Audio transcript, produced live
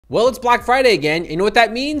Well, it's Black Friday again. You know what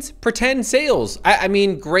that means? Pretend sales. I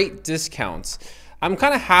mean, great discounts. I'm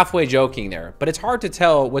kind of halfway joking there, but it's hard to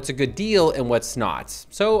tell what's a good deal and what's not.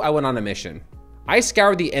 So I went on a mission. I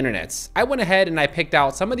scoured the internets. I went ahead and I picked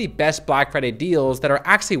out some of the best Black Friday deals that are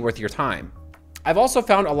actually worth your time. I've also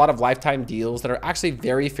found a lot of lifetime deals that are actually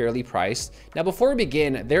very fairly priced. Now, before we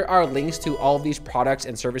begin, there are links to all of these products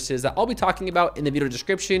and services that I'll be talking about in the video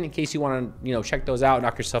description in case you want to, check those out,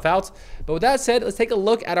 knock yourself out. But with that said, let's take a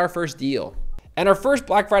look at our first deal. And our first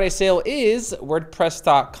Black Friday sale is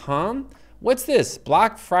WordPress.com. What's this?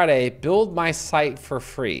 Black Friday, build my site for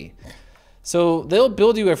free. So they'll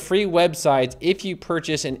build you a free website if you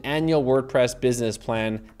purchase an annual WordPress business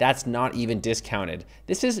plan that's not even discounted.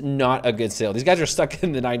 This is not a good sale. These guys are stuck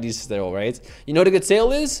in the 90s still, right? You know what a good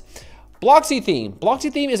sale is? Bloxy Theme.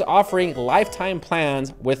 Bloxy Theme is offering lifetime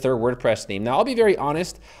plans with their WordPress theme. Now, I'll be very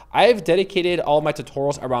honest. I've dedicated all my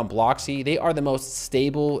tutorials around Bloxy. They are the most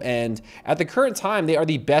stable, and at the current time, they are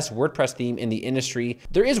the best WordPress theme in the industry.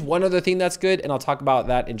 There is one other theme that's good, and I'll talk about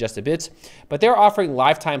that in just a bit, but they're offering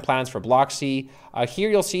lifetime plans for Bloxy. Here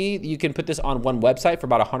you'll see you can put this on one website for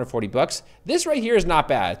about 140 bucks. This right here is not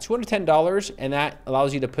bad, $210, and that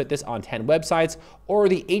allows you to put this on 10 websites, or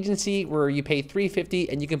the agency where you pay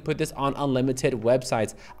 $350 and you can put this on unlimited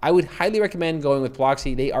websites. I would highly recommend going with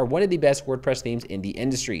Bloxy. They are one of the best WordPress themes in the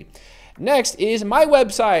industry. Next is my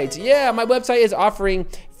website. Yeah, my website is offering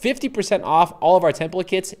 50% off all of our template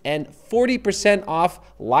kits and 40% off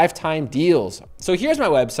lifetime deals. So here's my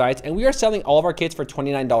website, and we are selling all of our kits for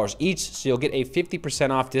 $29 each. So you'll get a 50%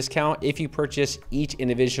 off discount if you purchase each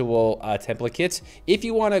individual template kits. If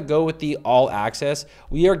you want to go with the all access,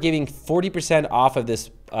 we are giving 40% off of this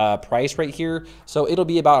price right here. So it'll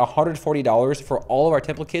be about $140 for all of our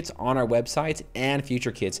template kits on our website and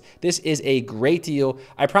future kits. This is a great deal.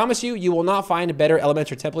 I promise you, you will not find better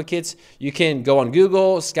Elementor template kits. You can go on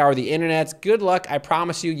Google, scour the internet. Good luck. I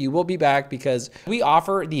promise you, you will be back because we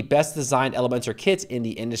offer the best designed Elementor kits in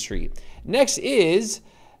the industry. Next is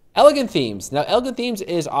Elegant Themes. Now, Elegant Themes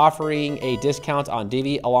is offering a discount on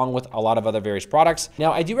Divi along with a lot of other various products.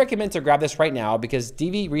 Now, I do recommend to grab this right now because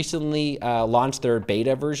Divi recently launched their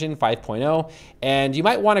beta version 5.0, and you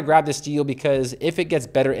might want to grab this deal because if it gets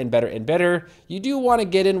better and better and better, you do want to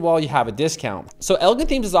get in while you have a discount. So Elegant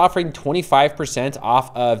Themes is offering 25%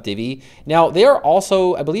 off of Divi. Now, they are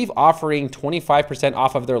also, I believe, offering 25%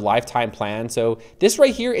 off of their lifetime plan. So this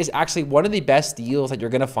right here is actually one of the best deals that you're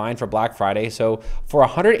going to find for Black Friday. So for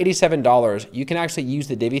 $187, you can actually use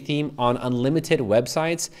the Divi theme on unlimited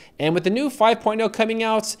websites. And with the new 5.0 coming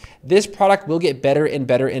out, this product will get better and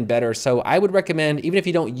better and better. So I would recommend, even if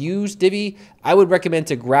you don't use Divi, I would recommend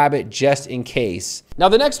to grab it just in case. Now,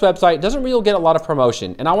 the next website doesn't really get a lot of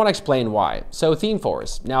promotion, and I want to explain why. So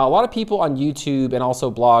ThemeForest. Now, a lot of people on YouTube and also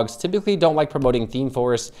blogs typically don't like promoting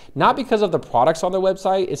ThemeForest, not because of the products on their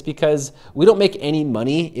website. It's because we don't make any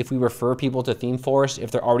money if we refer people to ThemeForest if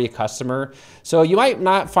they're already a customer. So you might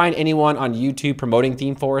not find anyone on YouTube promoting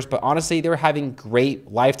ThemeForest, but honestly, they're having great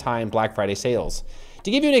lifetime Black Friday sales.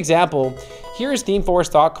 To give you an example, here's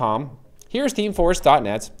ThemeForest.com. Here's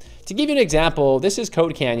ThemeForest.net. To give you an example, this is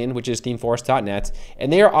Code Canyon, which is ThemeForest.net,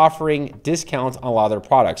 and they are offering discounts on a lot of their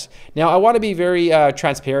products. Now, I want to be very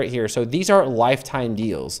transparent here. So these are lifetime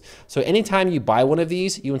deals. So anytime you buy one of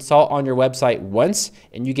these, you install on your website once,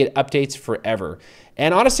 and you get updates forever.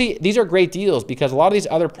 And honestly, these are great deals because a lot of these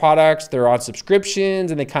other products, they're on subscriptions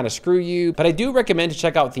and they kind of screw you. But I do recommend to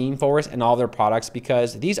check out ThemeForest and all their products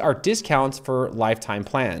because these are discounts for lifetime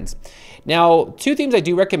plans. Now, two themes I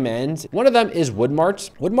do recommend. One of them is Woodmart.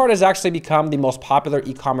 Woodmart has actually become the most popular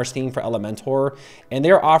e-commerce theme for Elementor, and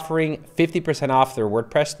they're offering 50% off their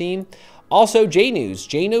WordPress theme. Also, JNews.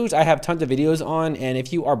 JNews, I have tons of videos on, and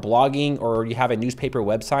if you are blogging or you have a newspaper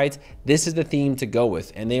website, this is the theme to go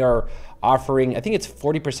with. And they are offering, I think it's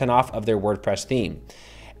 40% off of their WordPress theme.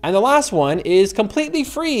 And the last one is completely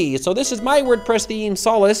free. So this is my WordPress theme,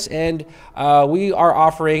 Solace, and we are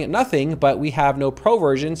offering nothing, but we have no pro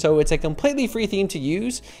version. So it's a completely free theme to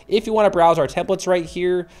use. If you want to browse our templates right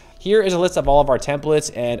here, here is a list of all of our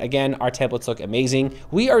templates. And again, our templates look amazing.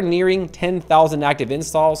 We are nearing 10,000 active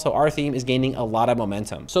installs, so our theme is gaining a lot of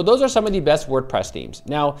momentum. So those are some of the best WordPress themes.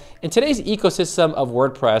 Now, in today's ecosystem of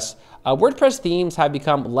WordPress, WordPress themes have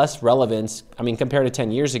become less relevant, compared to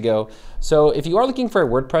 10 years ago. So if you are looking for a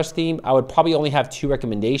WordPress theme, I would probably only have two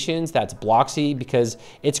recommendations. That's Bloxy, because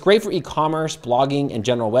it's great for e-commerce, blogging, and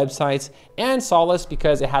general websites, and Solace,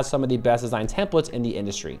 because it has some of the best design templates in the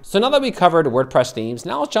industry. So now that we covered WordPress themes,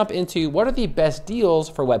 now let's jump into what are the best deals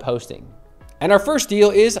for web hosting. And our first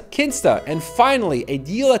deal is Kinsta, and finally, a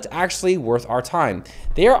deal that's actually worth our time.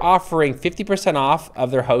 They are offering 50% off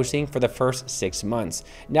of their hosting for the first 6 months.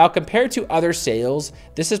 Now, compared to other sales,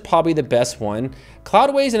 this is probably the best one.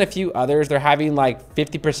 Cloudways and a few others, they're having like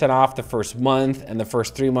 50% off the first month and the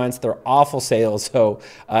first 3 months. They're awful sales. So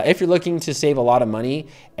if you're looking to save a lot of money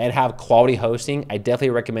and have quality hosting, I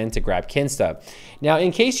definitely recommend to grab Kinsta. Now,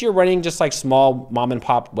 in case you're running just like small mom and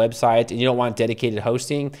pop websites and you don't want dedicated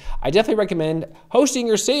hosting, I definitely recommend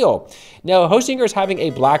Hostinger Sale. Now, Hostinger is having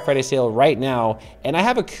a Black Friday sale right now, and I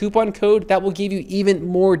have a coupon code that will give you even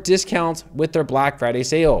more discounts with their Black Friday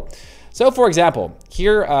sale. So for example,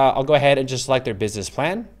 here I'll go ahead and just select their business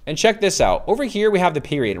plan and check this out. Over here we have the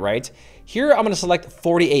period, right? Here I'm gonna select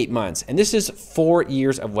 48 months, and this is 4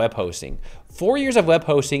 years of web hosting. 4 years of web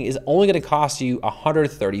hosting is only gonna cost you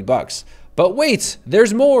 130 bucks. But wait,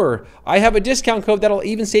 there's more. I have a discount code that'll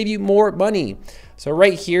even save you more money. So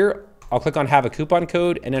right here, I'll click on have a coupon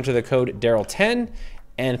code and enter the code Daryl10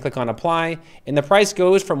 and click on apply, and the price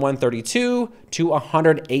goes from $132 to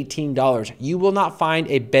 $118. You will not find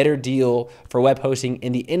a better deal for web hosting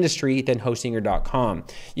in the industry than Hostinger.com.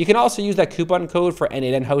 You can also use that coupon code for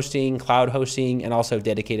end-to-end hosting, cloud hosting, and also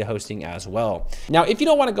dedicated hosting as well. Now, if you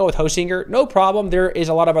don't want to go with Hostinger, no problem. There is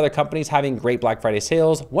a lot of other companies having great Black Friday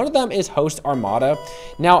sales. One of them is Host Armada.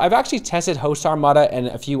 Now, I've actually tested Host Armada and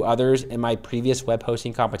a few others in my previous web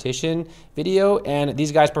hosting competition video, and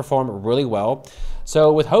these guys perform really well.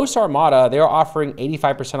 So with Host Armada, they're offering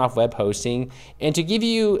 85% off web hosting. And to give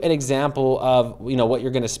you an example of what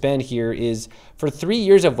you're going to spend here is for 3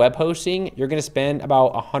 years of web hosting, you're going to spend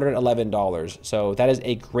about $111. So that is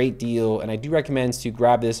a great deal. And I do recommend to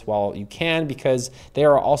grab this while you can because they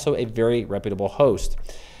are also a very reputable host.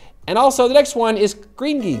 And also the next one is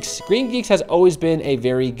Green Geeks. Green Geeks has always been a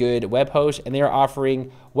very good web host, and they are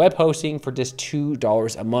offering web hosting for just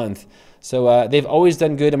 $2 a month. So they've always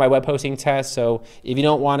done good in my web hosting tests. So if you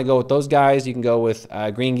don't want to go with those guys, you can go with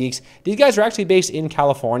Green Geeks. These guys are actually based in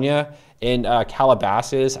California, in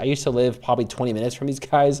Calabasas. I used to live probably 20 minutes from these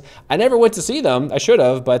guys. I never went to see them. I should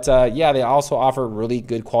have, but yeah, they also offer really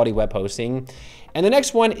good quality web hosting. And the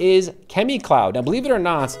next one is ChemiCloud. Now, believe it or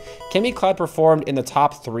not, ChemiCloud performed in the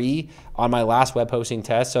top 3 on my last web hosting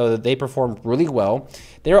test, so they performed really well.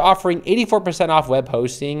 They're offering 84% off web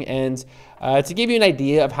hosting, and to give you an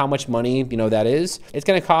idea of how much money that is, it's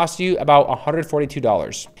going to cost you about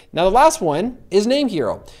 $142. Now, the last one is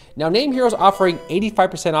NameHero. Now, NameHero is offering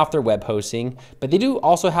 85% off their web hosting, but they do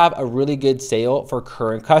also have a really good sale for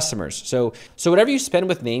current customers. So whatever you spend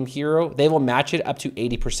with NameHero, they will match it up to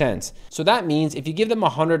 80%. So that means if you give them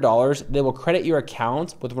 $100, they will credit your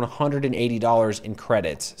account with $180 in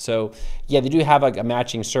credits. So yeah, they do have like a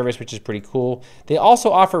matching service, which is pretty cool. They also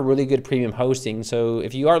offer really good premium hosting. So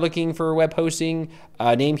if you are looking for web hosting,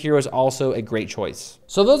 NameHero is also a great choice.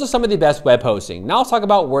 So those are some of the best web hosting. Now let's talk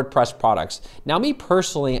about WordPress products. Now, me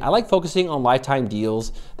personally, I like focusing on lifetime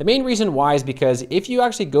deals. The main reason why is because if you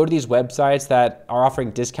actually go to these websites that are offering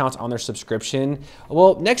discounts on their subscription,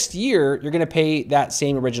 well, next year, you're gonna pay that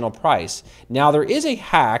same original price. Now, there is a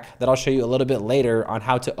hack that I'll show you a little bit later on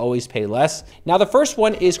how to always pay less. Now, the first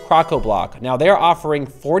one is CrocoBlock. Now, they're offering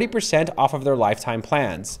 40% off of their lifetime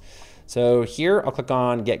plans. So here, I'll click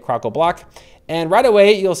on Get CrocoBlock. And right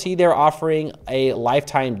away, you'll see they're offering a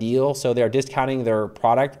lifetime deal. So they're discounting their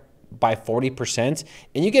product by 40%,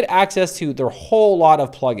 and you get access to their whole lot of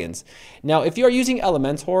plugins. Now, if you are using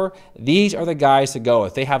Elementor, these are the guys to go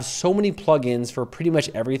with. They have so many plugins for pretty much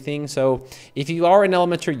everything. So if you are an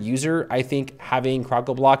Elementor user, I think having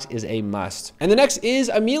CrocoBlocks is a must. And the next is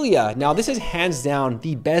Amelia. Now, this is hands down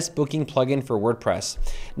the best booking plugin for WordPress.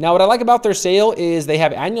 Now, what I like about their sale is they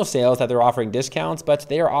have annual sales that they're offering discounts, but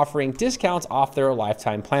they are offering discounts off their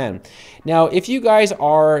lifetime plan. Now, if you guys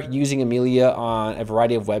are using Amelia on a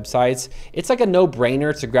variety of websites, it's like a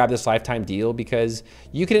no-brainer to grab this lifetime deal because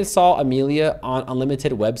you can install Amelia on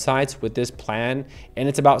unlimited websites with this plan, and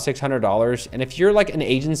it's about $600. And if you're like an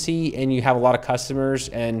agency and you have a lot of customers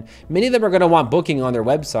and many of them are going to want booking on their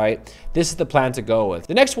website, this is the plan to go with.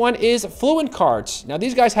 The next one is Fluent Carts. Now,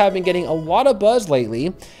 these guys have been getting a lot of buzz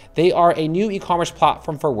lately. They are a new e-commerce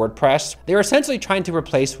platform for WordPress. They're essentially trying to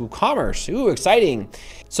replace WooCommerce. Ooh, exciting.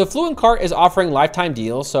 So Fluent Cart is offering lifetime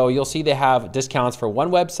deals. So you'll see they have discounts for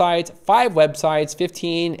 1 website, 5 websites,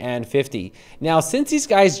 15, and 50. Now, since these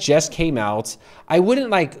guys just came out, I wouldn't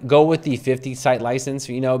like go with the 50 site license,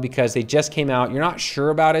 because they just came out. You're not sure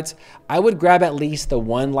about it. I would grab at least the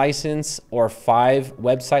 1 license or 5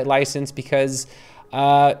 website license because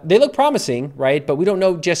they look promising, right? But we don't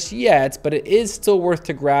know just yet, but it is still worth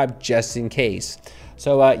to grab just in case.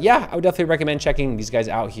 So yeah, I would definitely recommend checking these guys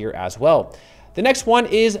out here as well. The next one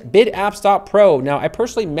is bidapps.pro. Now, I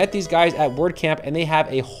personally met these guys at WordCamp, and they have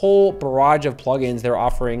a whole barrage of plugins they're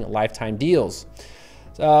offering lifetime deals.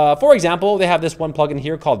 For example, they have this one plugin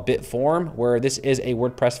here called Bitform, where this is a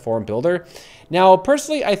WordPress form builder. Now,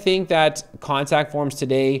 personally, I think that contact forms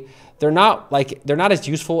today, they're not as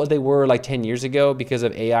useful as they were like 10 years ago because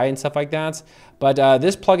of AI and stuff like that. But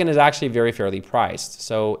this plugin is actually very fairly priced.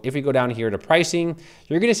 So if we go down here to pricing,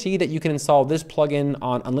 you're going to see that you can install this plugin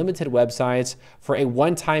on unlimited websites for a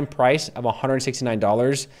one-time price of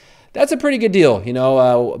 $169. That's a pretty good deal. You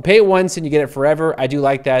know, pay it once and you get it forever. I do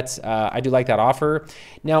like that. I do like that offer.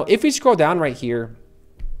 Now, if we scroll down right here,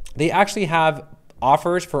 they actually have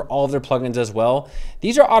offers for all of their plugins as well.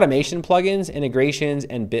 These are automation plugins, integrations,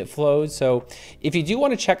 and bit flows. So if you do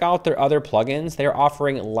want to check out their other plugins, they're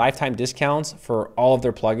offering lifetime discounts for all of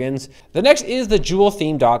their plugins. The next is the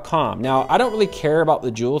jeweltheme.com. Now, I don't really care about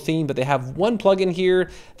the Jewel theme, but they have one plugin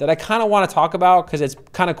here that I kind of want to talk about because it's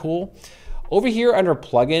kind of cool. Over here under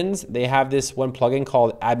plugins, they have this one plugin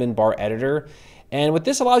called Admin Bar Editor. And what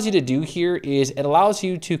this allows you to do here is it allows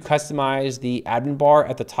you to customize the admin bar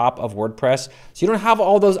at the top of WordPress. So you don't have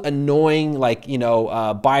all those annoying, like, you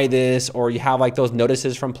know, buy this, or you have like those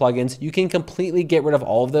notices from plugins. You can completely get rid of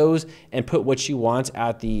all of those and put what you want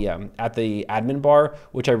at the admin bar,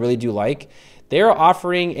 which I really do like. They're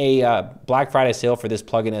offering a Black Friday sale for this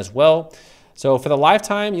plugin as well. So for the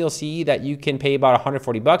lifetime, you'll see that you can pay about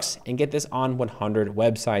 140 bucks and get this on 100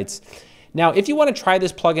 websites. Now, if you want to try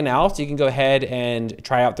this plugin out, you can go ahead and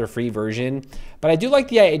try out their free version. But I do like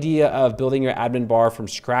the idea of building your admin bar from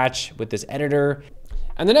scratch with this editor.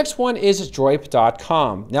 And the next one is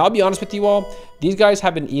droip.com. Now, I'll be honest with you all, these guys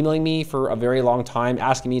have been emailing me for a very long time,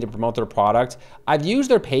 asking me to promote their product. I've used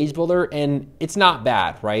their page builder and it's not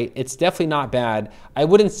bad, right? It's definitely not bad. I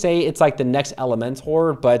wouldn't say it's like the next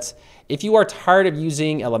Elementor, but if you are tired of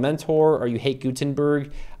using Elementor or you hate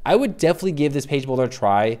Gutenberg, I would definitely give this page builder a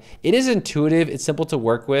try. It is intuitive, it's simple to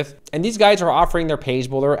work with, and these guys are offering their page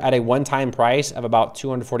builder at a one-time price of about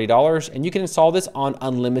 $240, and you can install this on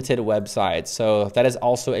unlimited websites. So that is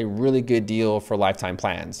also a really good deal for lifetime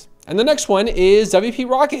plans. And the next one is WP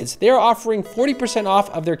Rockets. They're offering 40%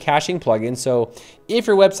 off of their caching plugin. So if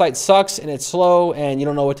your website sucks and it's slow and you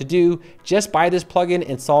don't know what to do, just buy this plugin,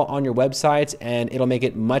 install it on your website, and it'll make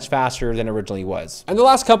it much faster than it originally was. And the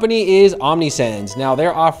last company is Omnisend. Now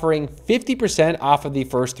they're offering 50% off of the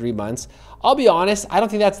first 3 months. I'll be honest, I don't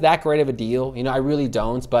think that's that great of a deal. You know, I really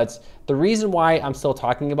don't, but the reason why I'm still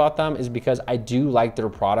talking about them is because I do like their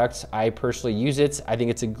products. I personally use it. I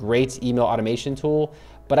think it's a great email automation tool,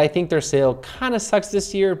 but I think their sale kind of sucks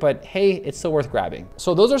this year, but hey, it's still worth grabbing.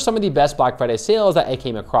 So those are some of the best Black Friday sales that I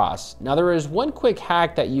came across. Now there is one quick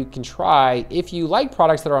hack that you can try if you like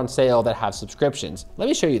products that are on sale that have subscriptions. Let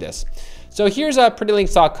me show you this. So here's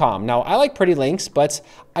prettylinks.com. Now I like Pretty Links, but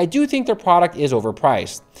I do think their product is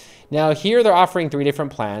overpriced. Now here they're offering 3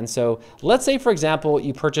 different plans. So let's say, for example,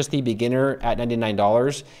 you purchase the beginner at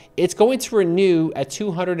 $99. It's going to renew at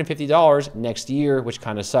 $250 next year, which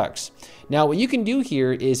kind of sucks. Now what you can do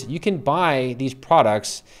here is you can buy these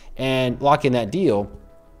products and lock in that deal.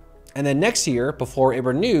 And then next year, before it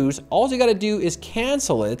renews, all you gotta do is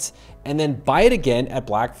cancel it and then buy it again at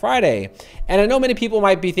Black Friday. And I know many people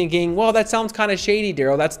might be thinking, well, that sounds kind of shady,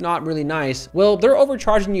 Daryl. That's not really nice. Well, they're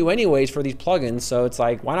overcharging you anyways for these plugins. So it's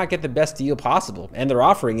like, why not get the best deal possible? And they're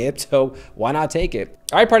offering it, so why not take it?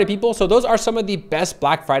 All right, party people. So those are some of the best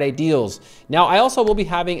Black Friday deals. Now, I also will be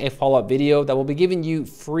having a follow-up video that will be giving you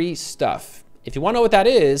free stuff. If you wanna know what that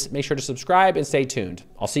is, make sure to subscribe and stay tuned.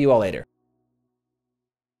 I'll see you all later.